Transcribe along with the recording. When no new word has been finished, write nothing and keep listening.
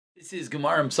This is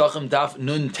Gemara Psachim Daf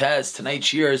Nun Tes. Tonight's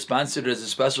shir is sponsored as a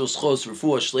special schos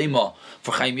refuah shlema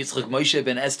for Chaim Yitzchak Moshe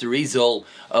ben Esther Rizel,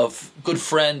 of good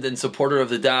friend and supporter of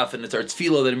the Daf, and it's our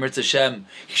tefillah that Emirtz Hashem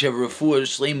he should have a refuah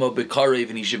shlema bekarev,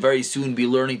 and he should very soon be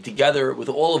learning together with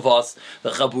all of us the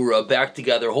Chabura back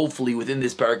together, hopefully within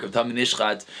this parak of Tamid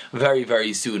Nishchat very,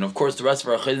 very soon. Of course, the rest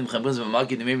of our Chaim Chaim Chaim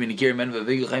Maki the Mimim Nikir Men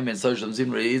Vavig Chaim Ben Sar Shem Zim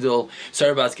Reidel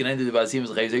Sarbas Kenendi the Basim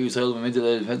Chaim Zegu Yisrael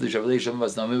B'Mitzvah Defense Shavlei Shem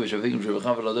Vas Namim Shavigim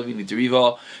Shavacham V'Ladav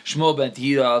Nitiriva Shmuel ben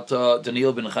Tehira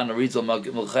Daniel ben Chana Ritzel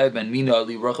Melchai ben Mina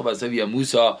Ali Rachav Asavia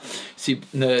Musa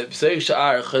Pseir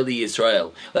Sha'ar Chali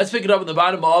Yisrael. Let's pick it up in the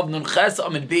bottom of Nun Ches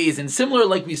Amid Beis, and similar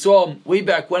like we saw way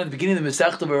back when at the beginning of the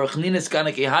Masechta Berachninas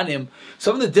Kanak Ehanim,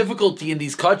 some of the difficulty in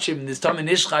these Kachim, in this Tamid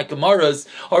Nishchai Gemaras,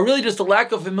 are really just a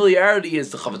lack of familiarity,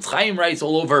 as the Chavetz Chaim writes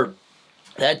all over,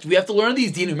 that we have to learn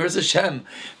these dinim. Emirtz Hashem,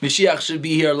 Mashiach should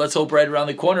be here, let's hope, right around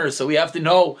the corner, so we have to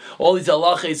know all these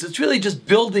halachas. So it's really just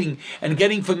building and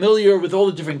getting familiar with all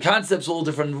the different concepts, all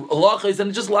the different halachas,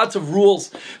 and just lots of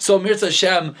rules. So Emirtz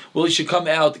Hashem should come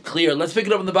out clear. Let's pick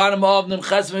it up in the bottom of Nun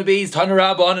Ches Beis, Tanur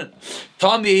Rabbanan,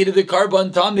 Tamid, the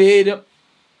Karban Tamid.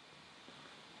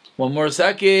 One more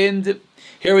second.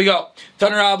 Here we go.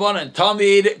 Tanur Rabbanan,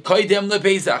 Tamid, Koydem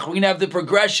LePesach. We're going to have the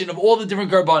progression of all the different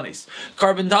karbanis.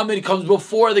 Karban Tamid comes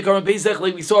before the Karban Pesach,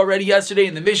 like we saw already yesterday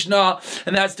in the Mishnah,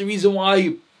 and that's the reason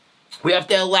why we have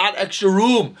to have extra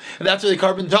room, and that's why the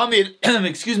Karban Tamid,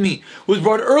 was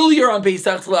brought earlier on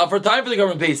Pesach to allow for time for the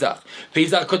Karban Pesach.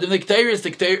 Pesach Kodem the Keteiris,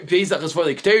 Pesach is for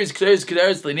the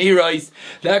Keteiris, the Neiros.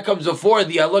 That comes before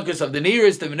the Halukas of the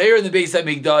Neiros, the Menorah, and the Beis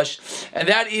HaMikdash, and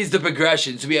that is the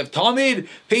progression. So we have Tamid,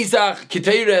 Pesach,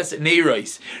 Keteiris,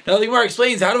 Neiros. Now the Gemara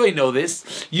explains, how do I know this?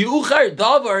 Yuchar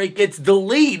Davar, it gets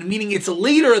delayed, meaning it's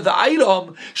later, the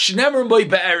item, Shnemer Moi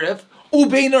Be'erev,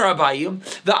 Ubeiner Abayim.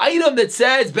 The item that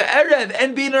says Be'erev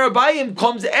and Beiner Abayim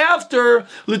comes after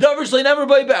L'davar Shleinever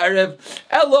by Be'erev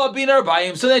Ella Beiner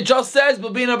Abayim. So then it just says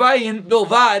Be'einer Abayim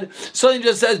Bilvad. So then it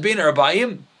just says Beiner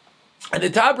Abayim. And the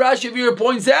top Rashi of here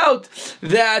points out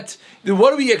that,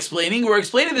 what are we explaining? We're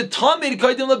explaining the Tamid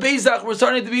Kaidim LePesach. We're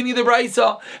starting at the beginning of the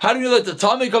Brisa. How do we know that the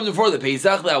Tamid comes before the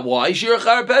Pesach? That why? Shir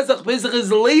Char Pesach. Pesach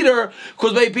is later,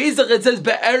 because by Pesach it says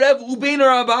Be'erev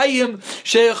Ubeiner Abayim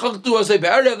Sheyachachtu Asay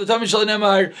Be'erev. The Tamid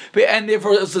Shalanemar, and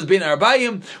therefore it says Be'einer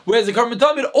Abayim. Whereas the Karban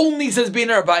Tamid only says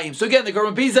Be'einer Abayim. So again, the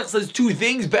Karban Pesach says two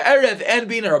things: Be'erev and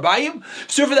Be'einer Abayim.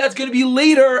 So for that's going to be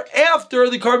later after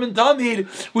the Karban Tamid,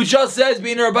 which just says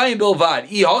Be'einer Abayim Bilvad.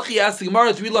 Ihachi asks the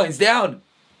Gemara 3 lines down.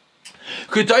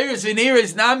 If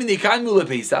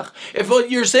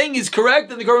what you're saying is correct,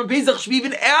 then the Karban Pesach should be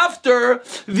even after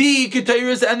the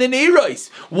Keteiros and the Neiros.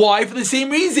 Why? For the same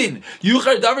reason. The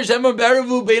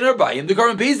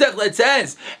Karban Pesach that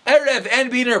says Erev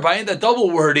and Beiner Abayim, that double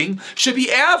wording, should be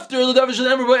after the Davar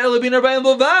Shalem Beiner Abayim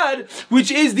Bovad,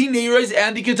 which is the Neiros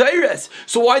and the Keteiros.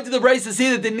 So why did the Brisa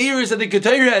say that the Neiros and the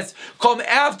Keteiros come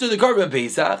after the Karban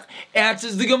Pesach?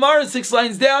 Answers the Gemara 6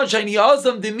 lines down. Shani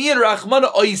Azam Demir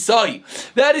Rachmana Oisai.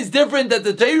 That is different, that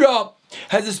the Torah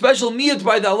has a special miyut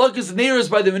by the halakas and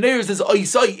neiros, by the menorah says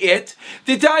oisai it.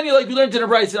 The Tanya, like we learned in the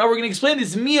Brisa, now we're going to explain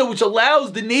this miyut which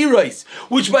allows the neiros,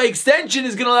 which by extension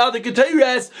is going to allow the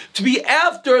keteiros to be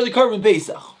after the Karban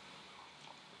Pesach.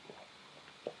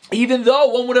 Even though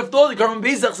one would have thought the Karban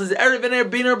Pesach says erev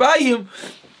and beiner abayim,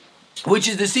 which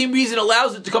is the same reason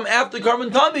allows it to come after the Karban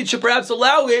Tamid, should perhaps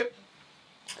allow it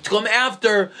to come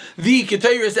after the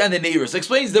Keteiros and the Neiros.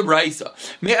 Explains the Brisa.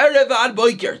 Me'erev ad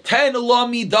boiker, 10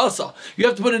 lami dasa. You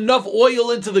have to put enough oil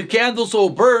into the candle so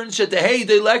it burns. Shetehei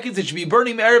de lekins, it should be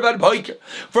burning me'erev ad boiker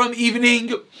from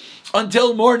evening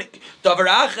until morning. Davar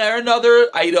acher, another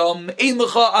item. Ein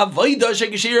lecha avoda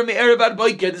shekeshir me'erev ad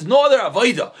boiker. There's no other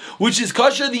avoda which is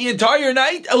kosher the entire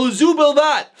night. Eluzu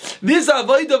bilvat. This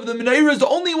avoda of the menorah is the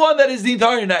only one that is the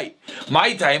entire night.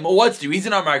 My time. What's the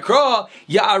reason? Amarkra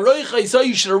ya'aroi chaysa.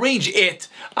 You should arrange it.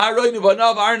 Aroi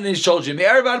nubanav Aaron and his children.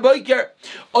 Me'erev ad boiker.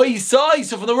 Oisai.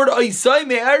 So from the word oisai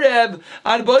me'erev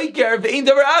ad boiker. Ve'ein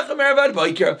davar acher me'erev ad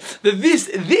boiker. This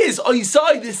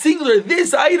oisai, the singular,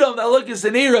 this item that look is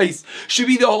the neiros, should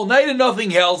be the whole night and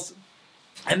nothing else.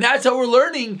 And that's how we're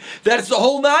learning that it's the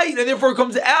whole night, and therefore it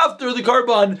comes after the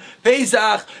Karban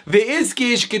Pesach,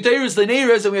 ve'iskish, Keteiros, the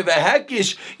Neiros, and we have a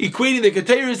Hekish equating the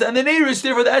Keteiros and the Neiros.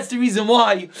 Therefore, that's the reason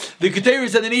why the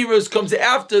Keteiros and the Neiros comes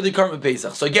after the Karban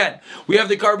Pesach. So again, we have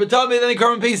the Karban Tamid and the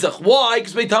Karban Pesach. Why?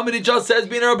 Because by Tamid it just says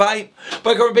Beiner Abayim.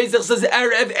 By Karban Pesach says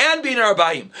Erev and Beiner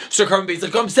Abayim. So Karban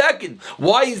Pesach comes second.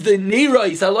 Why is the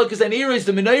Neiros, Halakas and Neiros,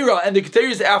 the Menorah, and the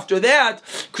Keteiros after that?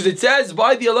 Because it says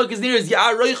by the Halakas Neiros,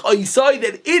 Ya'aroich Oisai, that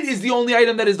and it is the only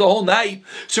item that is the whole night.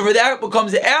 So for that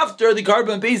becomes after the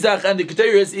Karban Pesach, and the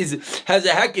Keteris has a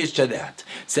hekish to that.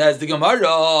 Says the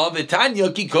Gemara, V'tanya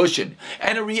Kikushin.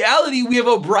 And in reality, we have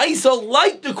a brisa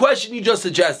like the question you just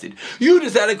suggested. You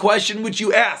just had a question which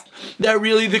you asked, that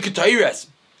really the Keteris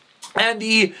and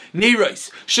the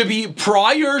Neiros should be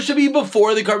prior, should be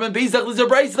before the Karban Pesach. There's a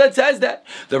brisa that says that.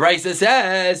 The brisa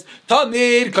says,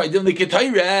 Tamid, Kaidim the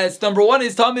Ketairis. Number one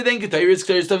is Tamid and Ketairis,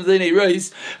 Ketairis comes the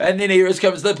Neiros, and the Neiros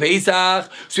comes the Pesach.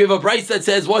 So we have a brisa that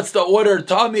says, what's the order?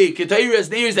 Tamid, Ketairis,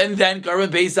 Neiros, and then Karban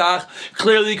Pesach.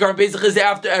 Clearly, Karban Pesach is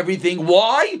after everything.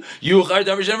 Why? The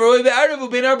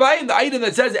item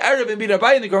that says Erev and Bin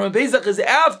Arbayim, the Karban Pesach is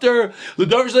after the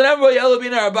Davish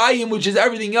Bin Arbayim, which is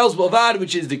everything else, Bavad,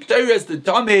 which is the Ketairis, the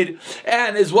Tamid,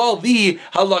 and as well the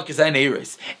Halakas and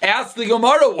Eris. Ask the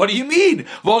Gemara, what do you mean?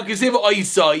 What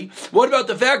about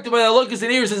the fact that by Halakas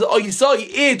and Eris says Oisai,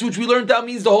 it, which we learned that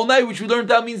means the whole night, which we learned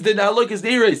that means the Halakas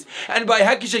and Eris, and by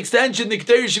Hekish extension, the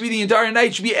Ketairis should be the entire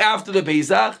night, should be after the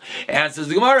Pesach. Answers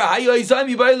the Gemara, it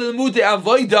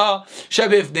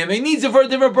needs it for a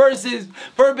different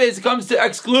purpose. It comes to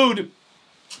exclude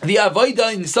the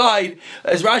avodah inside,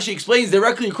 as Rashi explains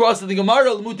directly across in the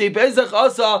Gemara, L'mutei Pesach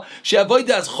asa she'avodah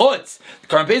as chutz. The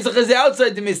Karban Pesach is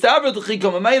outside the mistaver the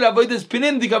chikom amayir avodah is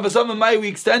pinim the kavasam amayir. We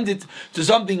extend it to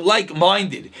something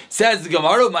like-minded. Says the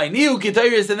Gemara, my new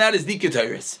ketairis, and that is the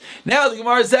ketairis. Now the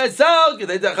Gemara says, so I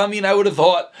would have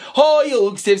thought,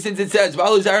 since it says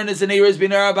Valus Aaronis and Eres ben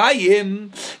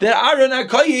Arabayim, that Aaron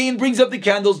HaKoyin brings up the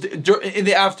candles in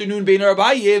the afternoon ben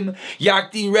Arabayim,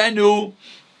 Yakti Renu.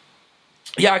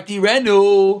 Yakti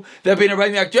Renu, that being Rabbi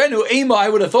Yakti Renu, Ema, I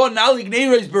would have thought Nalik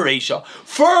Neiros Beresha.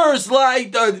 First,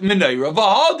 like the Menorah,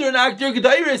 Vahadur and Aktir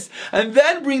Ketairis, and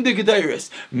then bring the Ketairis.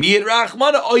 Mir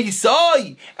Rachmana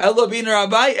Oisai, Ella bin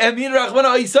Rabbi, and Mir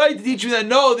Rachmana Oisai to teach me that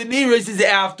no, the Neiros is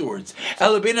afterwards.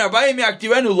 Ella bin Rabbi, Yakti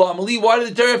Renu, Lamali, why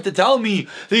did the Torah have to tell me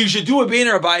that you should do a bin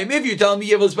Rabbi? If you're telling me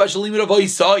you have a special limit of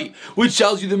Oisai, which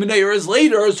tells you the Menorah is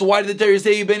later, so why did the Torah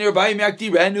say bin Rabbi, Yakti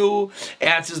Renu?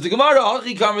 Answers the Gemara,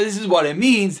 Hachikam, this is what it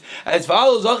means as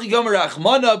follows: while you're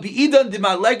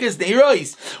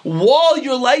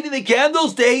lighting the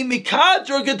candles, the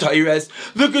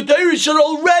ketairis should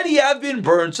already have been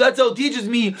burned. So that's how it teaches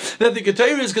me that the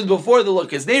ketairis comes before the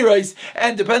lukas neiros,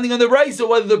 and depending on the brisa,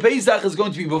 whether the Pesach is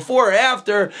going to be before or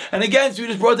after. And again, so we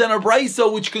just brought down a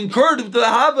brisa which concurred with the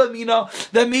Havamina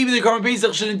that maybe the Karban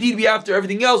Pesach should indeed be after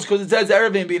everything else, because it says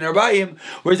Erevim bin Arbayim,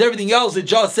 whereas everything else it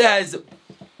just says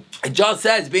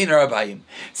Bein Arabayim.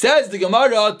 Says the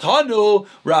Gemara, Tanu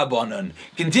Rabbanon.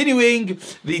 Continuing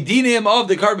the dinim of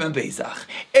the Karban Pesach.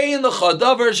 Ein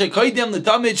l'chadavar shekoidem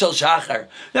l'tamid shel shachar.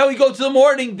 Now we go to the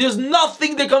morning. There's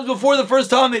nothing that comes before the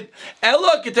first tamid.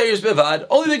 Ella keteiris bevad.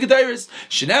 Only the keteiris.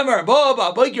 Shenemar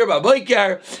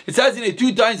ba'boiker. It says in it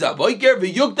 2 times. Ba'boiker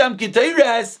v'yuktam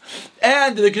keteiris.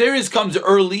 And the keteiris comes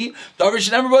early. Because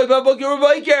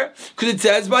it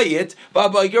says by it.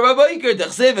 Ba'boiker.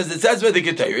 As it says by the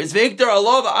keteiris. So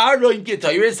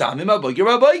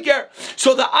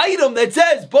the item that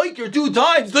says Boiker 2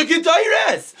 times, the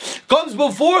Ketairis, comes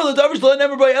before the Davish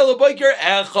never by Ella Boiker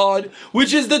Echad,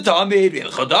 which is the Tamid.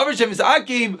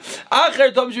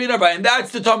 And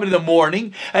that's the Tamid in the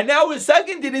morning. And now the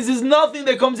second thing is nothing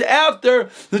that comes after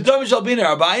the Davish bin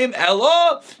Arbayim.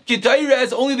 Ella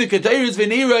Ketairis, only the Ketairis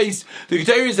Venerais, the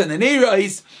Ketairis and the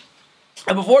Nerais.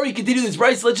 And before we continue this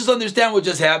price, let's just understand what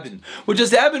just happened. What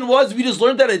just happened was we just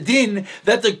learned that a din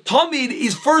that the Tamid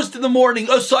is first in the morning,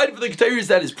 aside for the Ketairis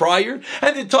that is prior,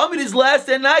 and the Tamid is last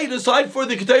at night, aside for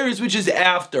the Ketairis which is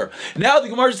after. Now the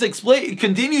Gemara just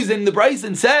continues in the price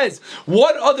and says,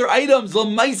 what other items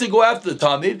Lamaisa go after the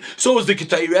Tamid? So it was the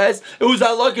Ketairis, it was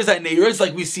Halakas and Neiros,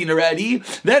 like we've seen already.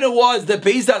 Then it was the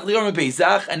Pesach, Lior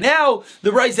Pesach, and now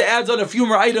the price adds on a few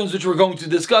more items which we're going to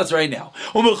discuss right now.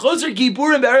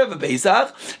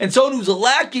 And someone who's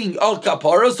lacking al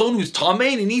kapara, someone who's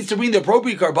tamein, he needs to bring the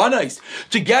appropriate karbanos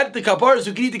to get the kaparas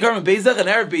who can eat the Karban Pesach and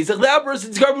Erev Pesach. That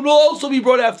person's carbon will also be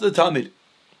brought after the tamid.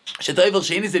 Shetayvel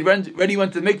Sheni said already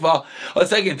went to the mikvah a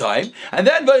second time, and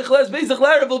then Vaychles Pesach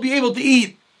L'Erev will be able to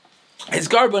eat his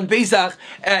Karban Pesach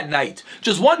at night.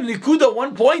 Just one nikuda,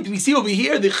 1 point we see over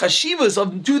here the chashivas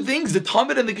of 2 things: the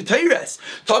Tamid and the Ketairis.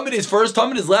 Tamid is first,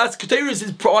 Tamid is last. Ketairis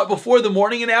is before the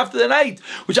morning and after the night.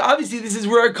 Which obviously this is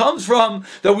where it comes from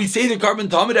that we say the Karban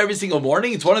Tamid every single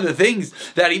morning. It's one of the things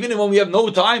that even when we have no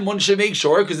time, one should make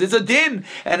sure, because it's a din.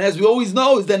 And as we always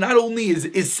know, is that not only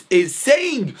is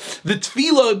saying the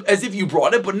tefillah as if you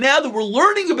brought it, but now that we're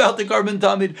learning about the Karban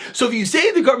Tamid, so if you say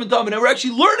the Karban Tamid and we're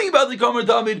actually learning about the Karban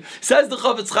Tamid, says the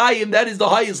Chavetz Chaim, that is the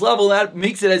highest level. That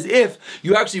makes it as if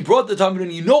you actually brought the Talmud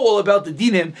and you know all about the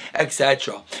dinim,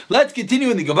 etc. Let's continue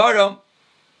in the Gemara.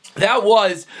 That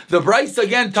was the Bryce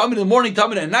again, Tamid in the morning,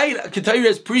 Tamid at night,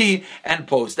 Ketayres pre and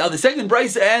post. Now the second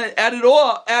Bryce ended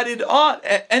off, that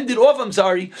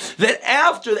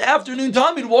after the afternoon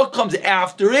Tamid, what comes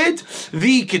after it?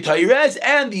 The Ketayres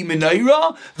and the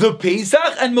Menaira, the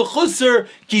Pesach and Mechusar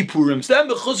Kippurim. So that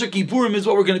Mechusar Kippurim is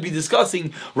what we're going to be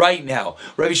discussing right now.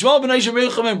 Rabbi Shmuel ben Aisham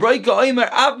Rechem and Braika Omer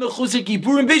Av Mechusar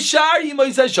Kippurim Bishar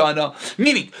Yimos Hashana.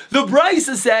 Meaning, the Bryce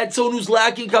said someone who's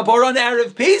lacking Kapara on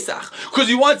Erev Pesach, because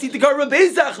he wants to eat the Karban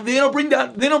Pesach. They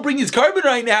don't bring his carbon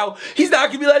right now. He's not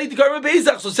going to be allowed to eat the Karban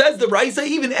Pesach. So says the Raisa,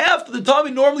 even after the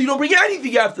Talmud, normally you don't bring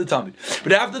anything after the Talmud.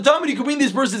 But after the Talmud, you can bring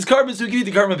this person's carbon so he can eat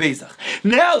the Karban Pesach.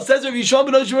 Now, says Rabbi Yishmael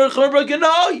ben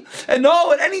Oshim,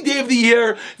 no, at any day of the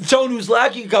year, someone who's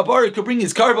lacking kapara could bring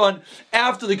his carbon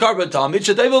after the Karban Talmud,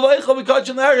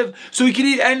 so he can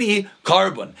eat any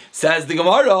carbon. Says the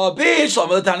Gemara, it's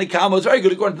very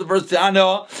good according to the verse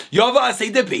Tana.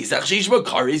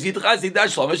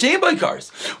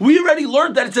 We already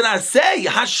learned that it's an asay,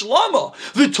 hashlama.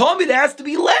 The Talmud has to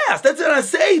be last. That's an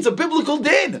asay. It's a biblical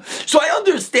din. So I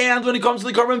understand when it comes to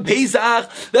the Karban Pesach,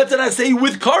 that's an asay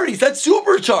with karis. That's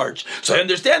supercharged. So I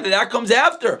understand that comes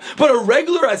after. But a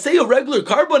regular asay, a regular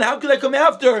carbon, how could that come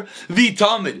after the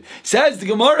Talmud? Says the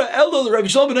Gemara, Elo, the Rabbi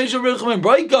Shlomo ben Aisham Rechem and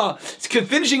Braika,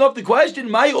 finishing off the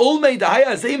question, my olmei the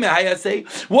hayasay me hayasay.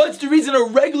 What's the reason a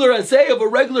regular asay of a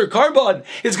regular carbon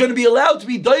is going to be allowed to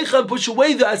be daicha and push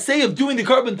away the asay of doing the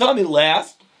Karban Talmud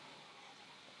last?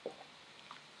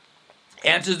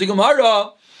 Answers the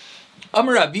Gemara,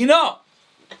 Amar Ravina,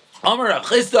 Amar Rav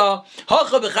Chisda,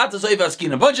 Hacha b'chatas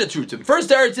oivaskin. A bunch of truths. First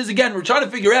Eretz is again, we're trying to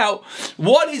figure out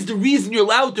what is the reason you're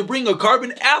allowed to bring a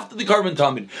carbon after the Karban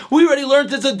Talmud. We already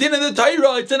learned it's a din in the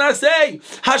Torah. It's an asay,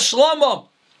 hashlama.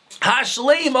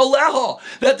 Hashleim Aleha,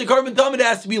 that the Karban Talmud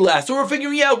has to be last. So we're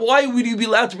figuring out why would you be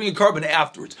allowed to bring a carbon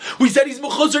afterwards. We said he's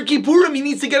Mechusar Kippurim, he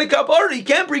needs to get a kapara. He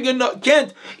can't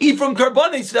eat from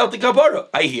karbanes without the kapara.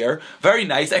 I hear, very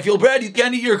nice. I feel bad. You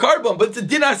can't eat your carbon, but it's a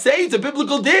din asay. It's a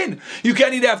biblical din. You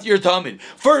can't eat after your Talmud.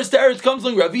 First, Eretz comes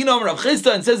along Ravina and Rav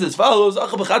Chisda and says as follows: with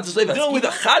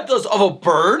the chatas of a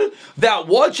bird that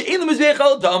watch in the mizbeach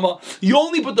al dama, you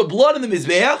only put the blood in the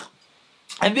mizbeach.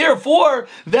 And therefore,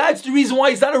 that's the reason why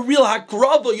it's not a real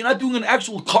hakrava. You're not doing an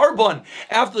actual carbon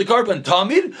after the Karban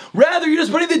Talmud. Rather, you're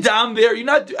just putting the dam there. You're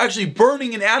not actually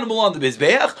burning an animal on the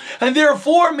mizbeach. And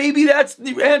therefore, maybe that's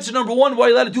the answer number one, why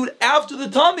you're allowed to do it after the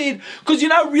Talmud, because you're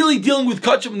not really dealing with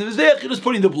kachim in the mizbeach. You're just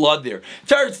putting the blood there.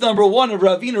 Teretz number one of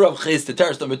Ravina Rav Chisda.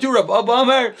 Teretz number two, Rav Abba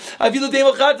Amar.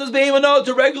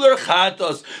 To regular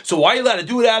chatos. So why are you allowed to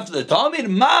do it after the Talmud?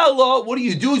 Ma'ala, what do?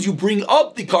 Is you bring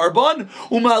up the carbon,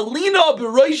 umalina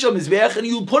and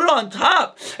you put it on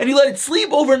top, and you let it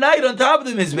sleep overnight on top of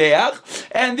the mizbeach,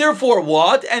 and therefore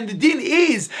what? And the din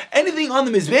is, anything on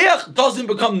the mizbeach doesn't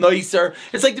become nicer.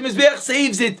 It's like the mizbeach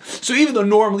saves it, so even though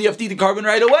normally you have to eat the carbon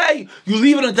right away, you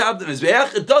leave it on top of the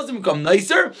mizbeach, it doesn't become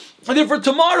nicer, and therefore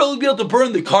tomorrow you'll be able to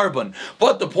burn the carbon.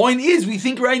 But the point is, we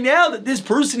think right now that this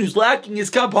person who's lacking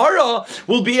his kapara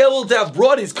will be able to have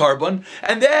brought his carbon,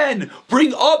 and then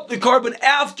bring up the carbon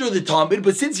after the Talmud,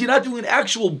 but since you're not doing an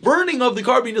actual burning of the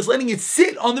carbon, just letting it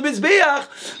sit on the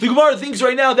mizbeach, the Gemara thinks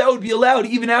right now that would be allowed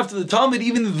even after the Talmud,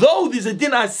 even though there's a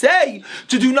din asay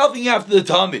to do nothing after the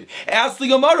Talmud. Ask the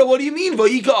Gemara, what do you mean?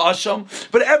 Vayika asham.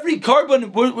 But every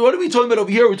carbon, what are we talking about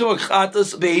over here? We're talking about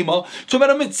chatas behema, talking about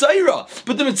a mitzayra.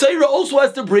 But the mitzayra also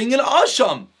has to bring an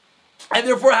asham. And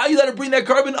therefore, how you let to bring that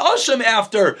carbon asham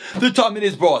after the Talmud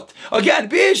is brought? Again,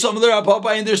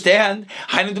 I understand.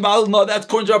 That's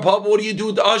according to Rapapa. What do you do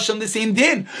with the asham? The same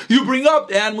din. You bring up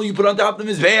the animal, you put on top of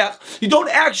the mizbeach. You don't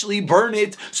actually burn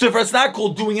it. So if it's not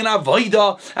called doing an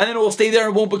avodah, and then it will stay there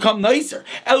and won't become nicer.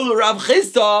 El Rav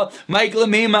Chisda, Michael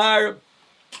Meimar.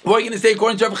 What are you going to say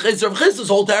according to Rav Chisda? Rav Chisda's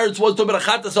whole teretz was talking about a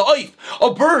chatas ha'oif,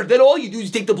 a bird. Then all you do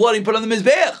is take the blood and put it on the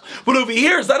mizbeach. But over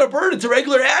here, it's not a bird; it's a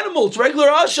regular animal. It's regular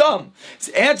asham.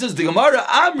 It answers the Gemara: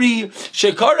 Amri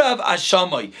shekarav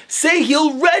ashamai. Say he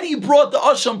already brought the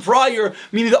asham prior,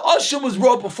 meaning the asham was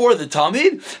brought before the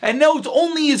Talmud, and now it's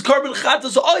only his carbon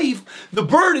chatas ha'oif. The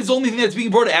bird is the only thing that's being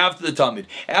brought after the Talmud.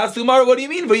 Ask the Gemara: what do you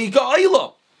mean? Vayika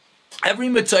ayla. Every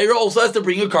mitzayra also has to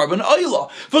bring a carbon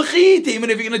ayla. Even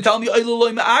if you're going to tell me ayla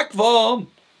loy ma'akva,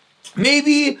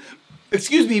 maybe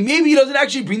maybe he doesn't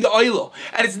actually bring the oila,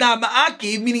 and it's not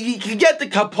ma'akiv, meaning he can get the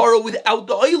kapara without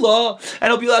the oila,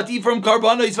 and he'll be allowed to eat from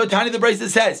karbanos. Vatani the brayta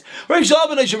says,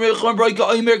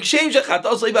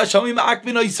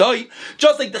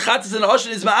 just like the chatzis and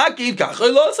ashen is ma'akiv, kach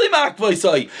oila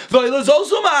is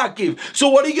also ma'akiv. So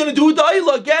what are you going to do with the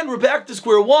oila? Again, we're back to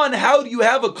square one. How do you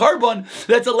have a carbon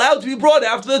that's allowed to be brought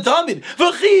after the tamid?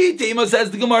 V'chi tema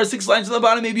says the Gemara 6 lines on the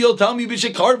bottom. Maybe you'll tell me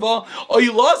b'shekarba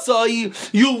oilasai.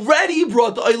 You already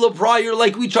brought the oila prior,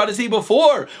 like we tried to say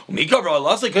before. You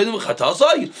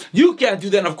can't do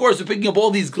that. And of course, we're picking up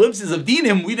all these glimpses of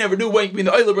dinim. We never knew when you bring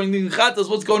the oila, bring the chatas.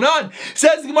 What's going on?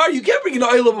 Says the Gemara, you can't bring the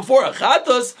oila before a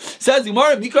chatas. Says the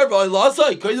Gemara, mikar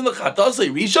v'oilasai koydem l'chatasai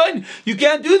rishon. You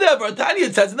can't do that. V'atani,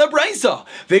 it says in the braysa.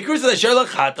 Vikr says asher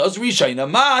l'chatas rishon.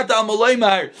 Mat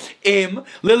amaloymar im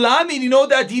lelamid. You know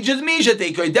that teaches me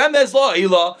shetei koydem es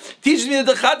la'ila. Teaches me that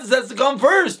the chatas has to come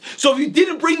first. So if you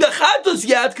didn't bring the chatas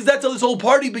yet, because that's how this whole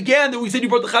party began, that we said you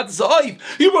brought the chatas ha'oif,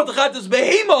 you brought the chatas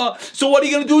behema, so what are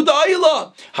you going to do with the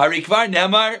ayla? Harikvar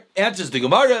nemar, answers the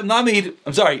Gemara, Namid,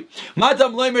 I'm sorry,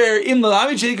 Matam leimer im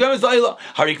lelamid sheni koydem es la'ila.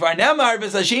 Harikvar nemar,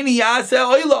 v'sasheni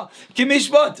yaseh ayla,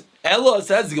 kimishpat. Ella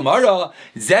says the Gemara,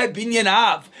 Zeh binyan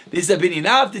av. This is a binyan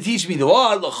av to teach me the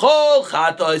what? L'chol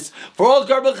chatas. For all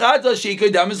carbon chatas,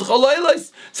 sheikay dam is l'chol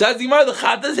oilas. Says the Gemara, the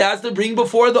chatas has to bring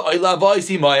before the oila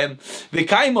v'oisimayim.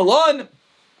 V'kayim alon.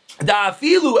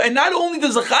 Da'afilu, and not only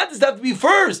does the chatas have to be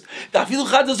first, da'afilu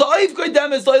chatas ha'oif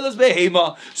koydem es loilas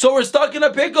behema. So we're stuck in a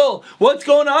pickle. What's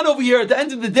going on over here? At the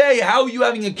end of the day, how are you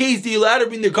having a case that you're allowed to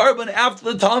bring the carbon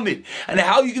after the tamid, and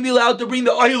how you can be allowed to bring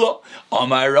the oila?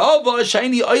 Amar Rava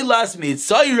shiny oilas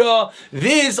mitzayra.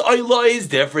 This oila is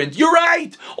different. You're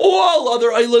right. All other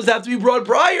oilas have to be brought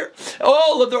prior.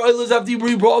 All other oilas have to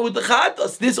be brought with the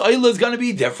chatas. This oila is going to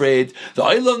be different. The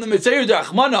oila of the mitzayra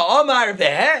d'achmana amar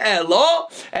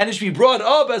ve'e'ela, and it should be brought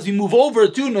up as we move over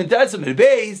to Nuntesim and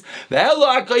Beis.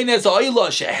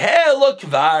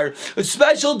 A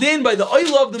special din by the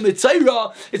oila of the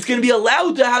Mitzayra. It's going to be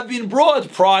allowed to have been brought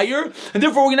prior, and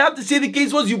therefore we're going to have to say the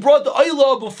case was you brought the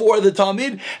oila before the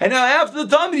tamid, and now after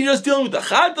the tamid you're just dealing with the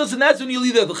chatas, and that's when you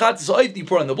leave the chatas oif, you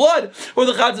pour on the blood, or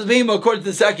the chatas beima according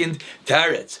to the second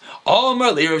teretz. Omar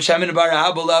Rav Shemin bar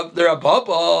Abba the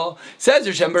Rabba says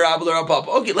Rav Shemin bar Abba the Rabba.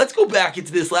 Okay, let's go back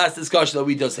into this last discussion that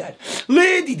we just had.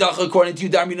 According to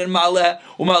Darmin and Maleh,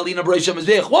 Umalina Braysham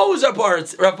Mizbech. What was Rav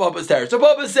Papa's teretz? Rav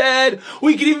Papa said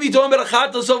we could even be talking about a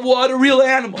chatas of what? A real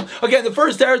animal. Again, the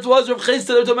first teretz was Rav Chista,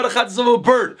 they're talking about a chatas of a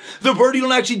bird. The bird, you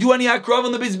don't actually do any akrav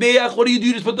on the Mizbeach. What do?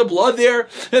 You just put the blood there,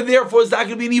 and therefore it's not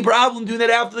going to be any problem doing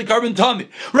that after the carbon tummy.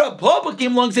 Rav Papa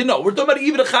came along and said, no, we're talking about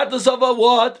even a chatas of a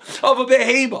what? Of a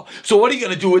behema. So what are you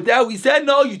going to do with that? We said,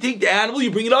 no, you take the animal,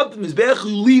 you bring it up to Mizbeach,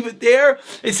 you leave it there,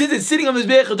 and since it's sitting on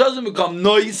Mizbeach, it doesn't become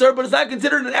noiser, but it's not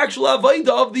considered an actual avodah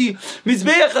of the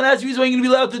mizbeach, and that's the reason why you're going to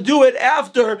be allowed to do it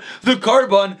after the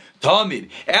carbon tamid.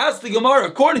 Ask the Gemara,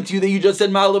 according to you that you just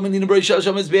said malam and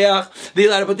mizbeach, they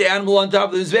allowed to put the animal on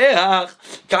top of the mizbeach.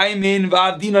 Kaimin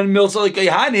v'avdinan milsa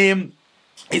kayhanim.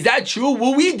 Is that true?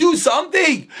 Will we do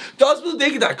something?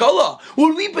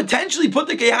 Will we potentially put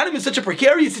the Kehanim in such a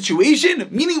precarious situation?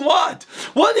 Meaning what?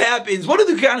 What happens? What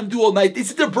do the Kehanim do all night? They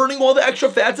sit there burning all the extra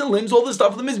fats and limbs, all the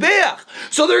stuff of the Mizbeach.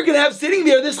 So they're going to have sitting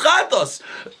there this chatas.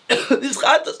 This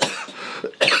chatas.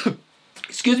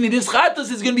 Excuse me, this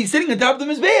chatas is going to be sitting on top of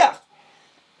the Mizbeach.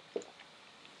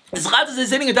 This chatas is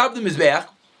sitting on top of the Mizbeach.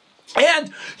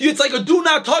 And it's like a do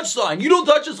not touch sign. You don't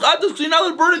touch this chatas because you're not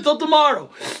going to burn it till tomorrow.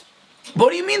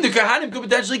 What do you mean the Kohanim could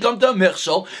potentially come to a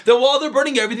Michshel that while they're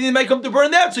burning everything, they might come to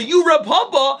burn that? So you, Rav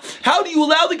Papa, how do you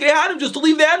allow the Kohanim just to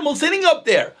leave the animal sitting up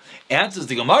there? Answers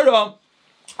the Gemara.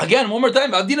 Again, one more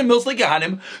time. They're going to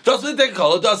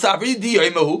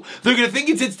think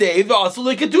it's its day, and the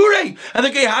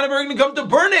Kehanim are going to come to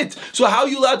burn it. So how are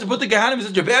you allowed to put the Kehanim in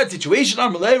such a bad situation?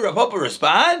 Amalei Rav Papa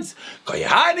responds,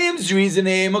 Kehanim's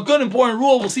reasoning, a good important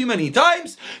rule we'll see many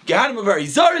times. Kehanim are very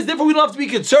zaris, therefore we don't have to be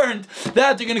concerned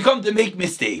that they're going to come to make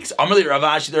mistakes. Amalei Rav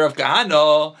Ashi the Rav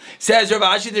Kahana says Rav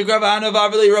Ashi the Rav Kahana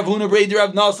Amalei Rav Huna Brei the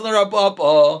Rav Nasan the Rav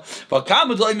Papa. But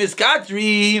Kamadloi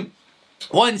Miskatri.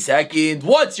 1 second.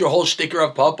 What's your whole shticker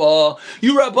of Papa?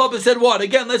 You Rav Papa said what?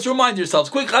 Again, let's remind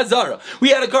yourselves. Quick chazara. We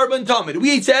had a carbon tamid.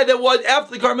 We said that what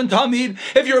after the carbon tamid,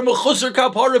 if you're a mechusar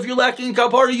kapara, if you're lacking in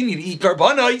kapara, you need to eat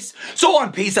karbanos. So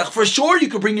on Pesach, for sure, you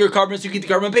could bring your carbon so you can eat the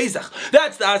carbon Pesach.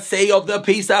 That's the assay of the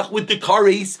Pesach with the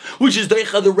kares, which is the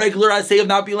regular assay of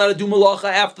not being allowed to do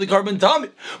malacha after the carbon tamid.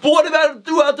 But what about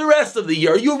throughout the rest of the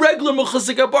year? Are you a regular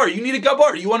mechusar kapara? You need a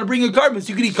kapara. You want to bring a carbon so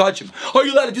you can eat kachim. Are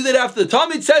you allowed to do that after the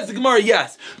tamid? Says the Gemara.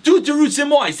 yes. Do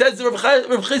terutzimoy. Says Rav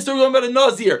Chisda, we're going about a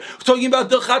nazir. We're talking about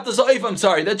the chatas ha'if. I'm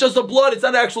sorry, that's just a blood. It's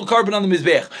not actual carbon on the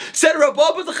mizbeach. Said Rav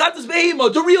Papa, the chatas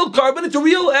behemo, the real carbon. It's a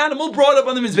real animal brought up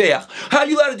on the mizbeach. How are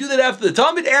you allowed to do that after the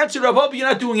Talmud? Answer Rav Papa, you're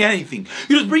not doing anything.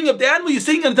 You just bring up the animal, you're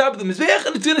sitting on the top of the mizbeach,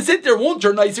 and it's going to sit there. It won't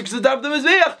turn nicer because it's the top of the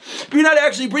mizbeach. But you're not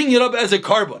actually bringing it up as a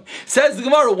carbon. Says the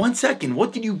Gemara, 1 second,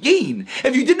 what did you gain?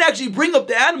 If you didn't actually bring up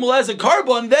the animal as a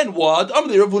carbon, then what? As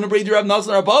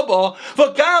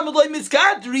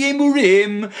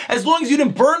long as you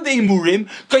didn't burn the emurim,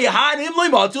 the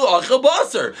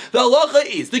halacha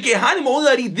is the kehanim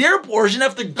only eat their portion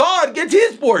after God gets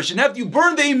his portion. After you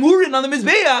burn the emurim on the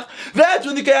mizbeach, that's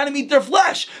when the kehanim eat their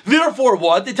flesh. Therefore,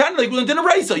 what? The Tanya like we learned in a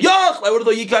brisa.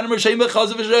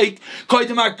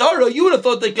 You would have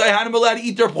thought the kehanim allowed to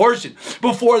eat their portion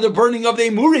before the burning of the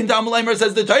emurim. Tamalaymar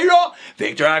says the Torah,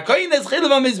 Victor HaKoyin is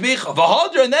chilav mizbeach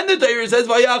v'hadra, and then the Torah says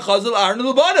v'yachazal aron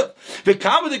l'banav.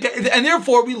 And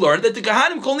therefore we learned that the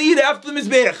kehanim can only eat after the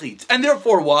mizbeach eats. And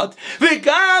therefore what? The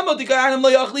kehanim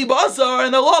layachli basar,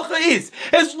 and the halacha is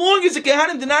as long as the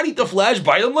kehanim did not eat the flesh,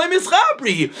 bailam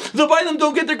le'mischapri, the bailam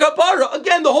don't get their kapara.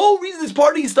 Again, the whole reason this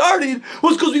party started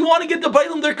was because we want to get the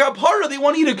bailam their kapara. They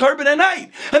want to eat a carbon at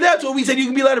night, and that's what we said. You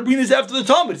can be allowed to bring this after the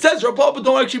Talmud. It says Rav Papa,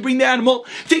 don't actually bring the animal.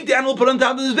 Take the animal, put it on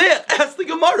top of the mizbeach. Ask the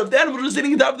Gemara, if the animal is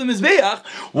sitting on top of the mizbeach,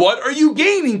 what are you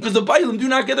gaining? Because the bailam do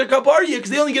not get their kapara yet, because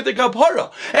they only get their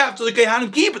kapara after the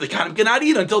kehanim keep it. The kehanim cannot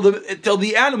eat until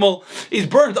the animal is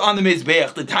burnt on the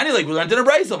mizbeach. The tiny, like we learned in a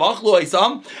brayso,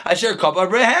 asher kapar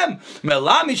brehem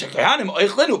melami shekehanim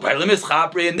oichlenu bailam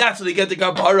ischapri, and that's how they get the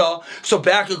kapara. So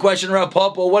back a question, Rav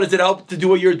Papa, what does it help to do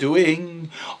what you're doing?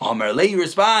 Amar Lei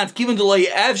responds, given to Lei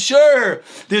sure,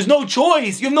 there's no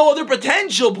choice. You have no other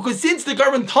potential, because since the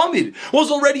carbon tamid was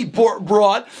already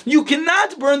brought, you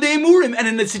cannot burn the emurim. And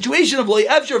in the situation of Lei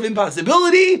sure, of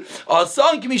impossibility, then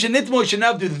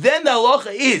the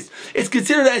halacha is, it's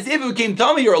considered as if it became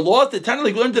tamid or a loss. The Tanya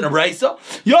like learned in a brayso.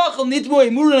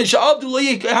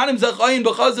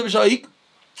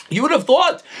 You would have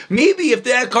thought, maybe if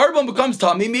that carbon becomes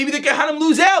tummy, maybe the Kehanim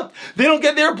lose out. They don't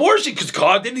get their portion, because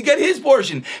God didn't get his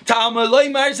portion. Talmud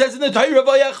Loimar says in the Torah,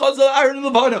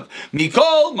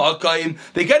 Mikol, Makayim,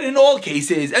 they get it in all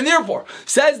cases. And therefore,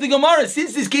 says the Gemara,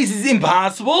 since this case is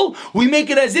impossible, we make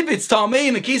it as if it's tummy.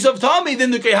 In the case of tummy,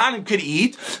 then the Kehanim could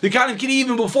eat. The Kehanim could eat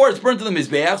even before it's burnt to the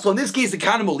Mizbeach. So in this case, the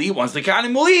Kehanim will eat. Once the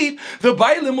Kehanim will eat, the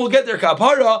Bailim will get their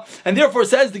kapara. And therefore,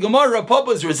 says the Gemara, Rav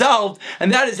Papa is resolved.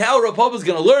 And that is how Rav Papa is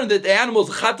going to learn that the animal is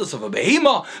a chatos of a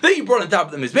behema that you brought on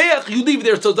top of the mizbeach. You leave it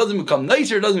there so it doesn't become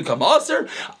nicer, it doesn't become aser.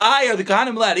 Are the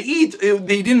kehanim allowed to eat?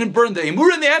 They didn't burn the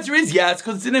emur, and the answer is yes,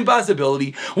 because it's an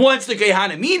impossibility. Once the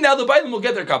kehanim eat, now the bailim will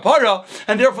get their kapara,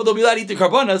 and therefore they'll be allowed to eat the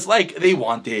karbanas like they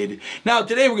wanted. Now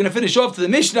today we're going to finish off to the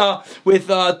Mishnah with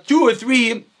 2 or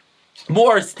 3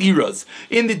 more stiras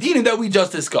in the dinim that we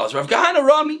just discussed. Rav Kahana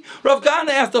Rami, Rav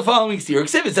Kahana asked the following stira. It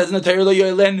says in the Torah, Lo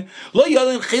yolen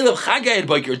chelev chagay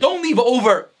biker. Don't leave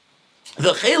over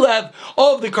the chelev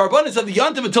of the karbanis of the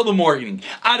yantiv until the morning.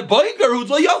 Ad boiker who's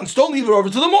layalin, don't leave it over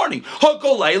to the morning.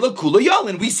 Hakol layla kula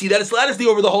yalin. We see that it's allowed to stay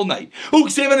over the whole night.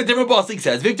 Uksev and a different pasuk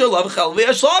says, Victor lav chalve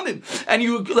ashlamim, and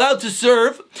you're allowed to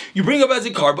serve. You bring up as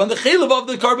a karban the chelev of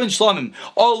the karban shlamim.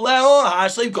 Olel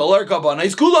hashleim kolar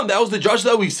karbanais kulam. That was the judge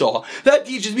that we saw. That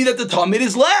teaches me that the tamid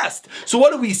is last. So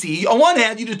what do we see? On one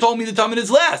hand, you just told me the tamid is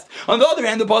last. On the other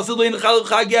hand, the pasuk lein chalev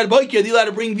chagad boiker, you're allowed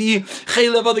to bring the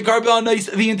chelev of the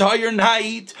karbanais the entire night. He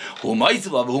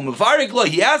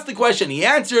asked the question, he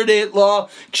answered it.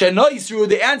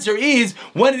 The answer is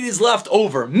when it is left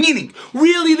over. Meaning,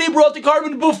 really they brought the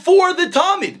carbon before the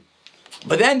tamid,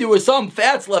 but then there were some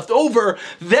fats left over.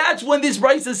 That's when this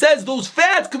brisa says those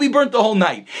fats could be burnt the whole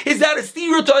night. Is that a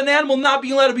steer to an animal not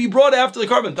being allowed to be brought after the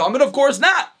carbon tamid? Of course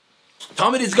not.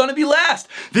 Tamid is going to be last.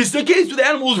 This is the case with the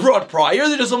animal was brought prior.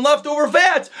 There's some leftover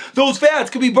fats. Those fats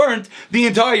could be burnt the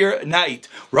entire night.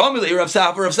 Ramilei Rav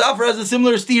Safar. Rav Safar has a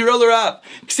similar steer. Rav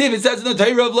Ksiv, it says in the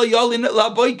Torah of Lo Yalin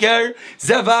La Boiker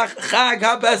Zevach Chag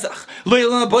HaPesach. Lo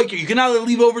Yalin La Boiker. You cannot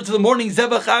leave over to the morning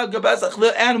Zevach Chag HaPesach,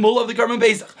 the animal of the Karban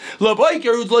Pesach. La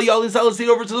Boiker who's Lo Yalin Salasid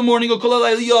over to the morning of Kol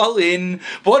Alay Yalin.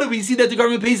 But what do we see that the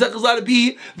Karban Pesach is allowed to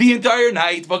be the entire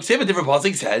night? Ksiv, a different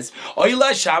pasuk says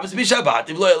Oyla Shabbos B'Shabbat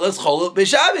Lo Yalin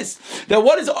B'Shabbos. That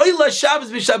what is Oyla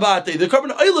Shabbos B'Shabbat? The carbon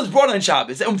Oyla is brought on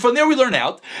Shabbos, and from there we learn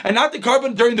out, and not the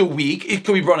carbon during the week. It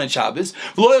can be brought on Shabbos.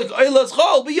 Oyla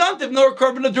Chol B'Yantif, nor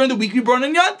carbon during the week we burn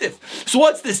on Yantif. So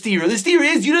what's the steer? The steer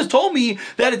is you just told me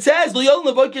that it says Lo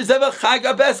Yalin LaBoiker Zevach Chag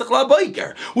HaPesach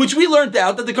LaBoiker, which we learned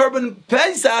out that the carbon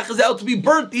Pesach is out to be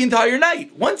burnt the entire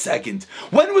night. 1 second.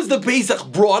 When was the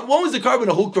Pesach brought? When was the carbon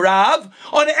Hukarav?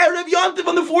 On Erev Yantif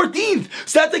on the 14th.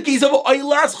 So that's the case of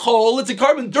Oylas Chol. It's a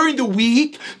carbon during the the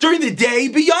week, during the day,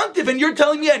 beyontif, and you're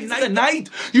telling me at night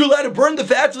you're allowed to burn the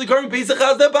fats of the Karban Pesach.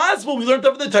 How's that possible? We learned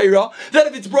over the Torah that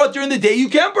if it's brought during the day, you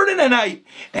can't burn it at night.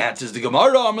 Answers the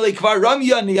Gemara.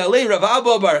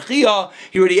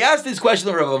 He already asked this question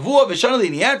of Rav Avua,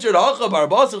 and he answered,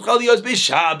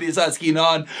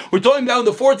 we're talking about when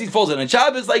the 14th falls on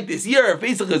Shabbos, like this year,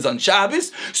 Pesach is on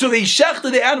Shabbos, so they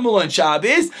shechted the animal on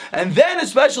Shabbos, and then a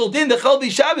special din, the Chalbi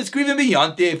Shabbos, Krivim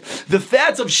Yontif. The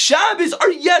fats of Shabbos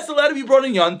are, yes, allowed to be brought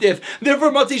in Yontif.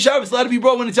 Therefore, Matzei Shabbos allowed to be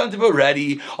brought when it's Yontif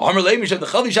already. Amar Lei Mishav, the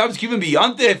Chalbi Shabbos, Krivim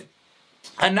Yontif.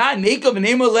 Anat Nekom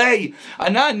Nemalei.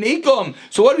 Anat Nekom.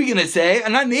 So what are we going to say?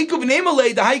 Anat Nekom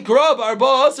Nemalei. The high grub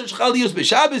Arba Aser Shchalios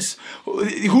B'Shabbos.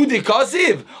 Who de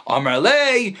Kasiv? Amar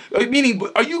Lei. Meaning,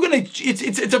 are you going to?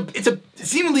 It's a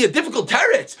seemingly a difficult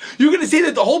teretz. You're going to say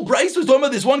that the whole Bryce was talking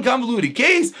about this one convoluted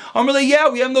case. Amar Lei. Yeah,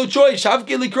 we have no choice.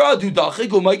 Shavke Likra Du Dachik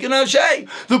Umaykin Hashay.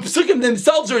 The psukim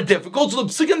themselves are difficult. So the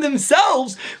psukim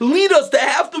themselves lead us to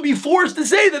have to be forced to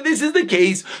say that this is the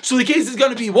case. So the case is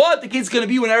going to be what? The case is going to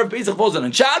be when Erev Pesach falls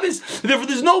on Shabbos. Therefore,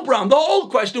 there's no problem. The whole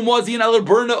question was, you're not allowed to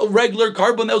burn a regular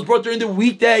carbon that was brought during the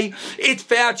weekday. It's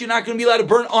fat. You're not going to be allowed to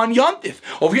burn on Yontif.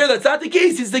 Over here, that's not the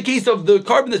case. It's the case of the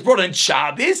carbon that's brought on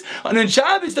Shabbos. And on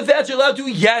Shabbos, the fats are allowed to,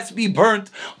 yes, be burnt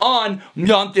on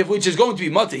Yontif, which is going to be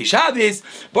Matzei Shabbos.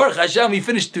 Baruch Hashem, we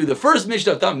finished through the first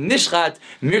Mishnah of Tam Nishchat,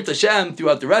 Mir Tashem,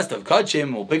 throughout the rest of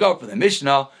Kachim. We'll pick up for the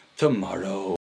Mishnah tomorrow.